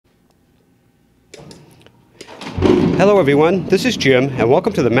Hello everyone, this is Jim, and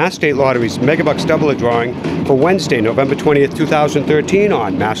welcome to the Mass State Lottery's Megabucks Doubler drawing for Wednesday, November 20th, 2013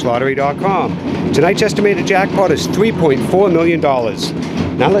 on MassLottery.com. Tonight's estimated jackpot is $3.4 million.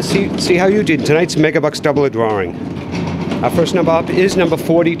 Now let's see how you did in tonight's Megabucks Doubler drawing. Our first number up is number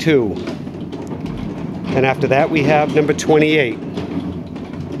 42. And after that we have number 28.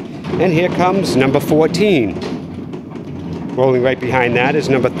 And here comes number 14. Rolling right behind that is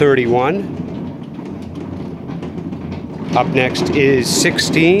number 31. Up next is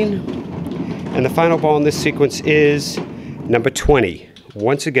 16, and the final ball in this sequence is number 20.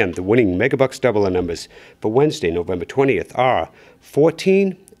 Once again, the winning Megabucks Doubler numbers for Wednesday, November 20th are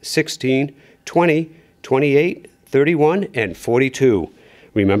 14, 16, 20, 28, 31, and 42.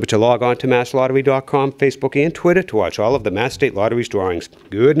 Remember to log on to MassLottery.com, Facebook, and Twitter to watch all of the Mass State Lottery's drawings.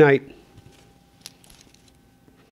 Good night.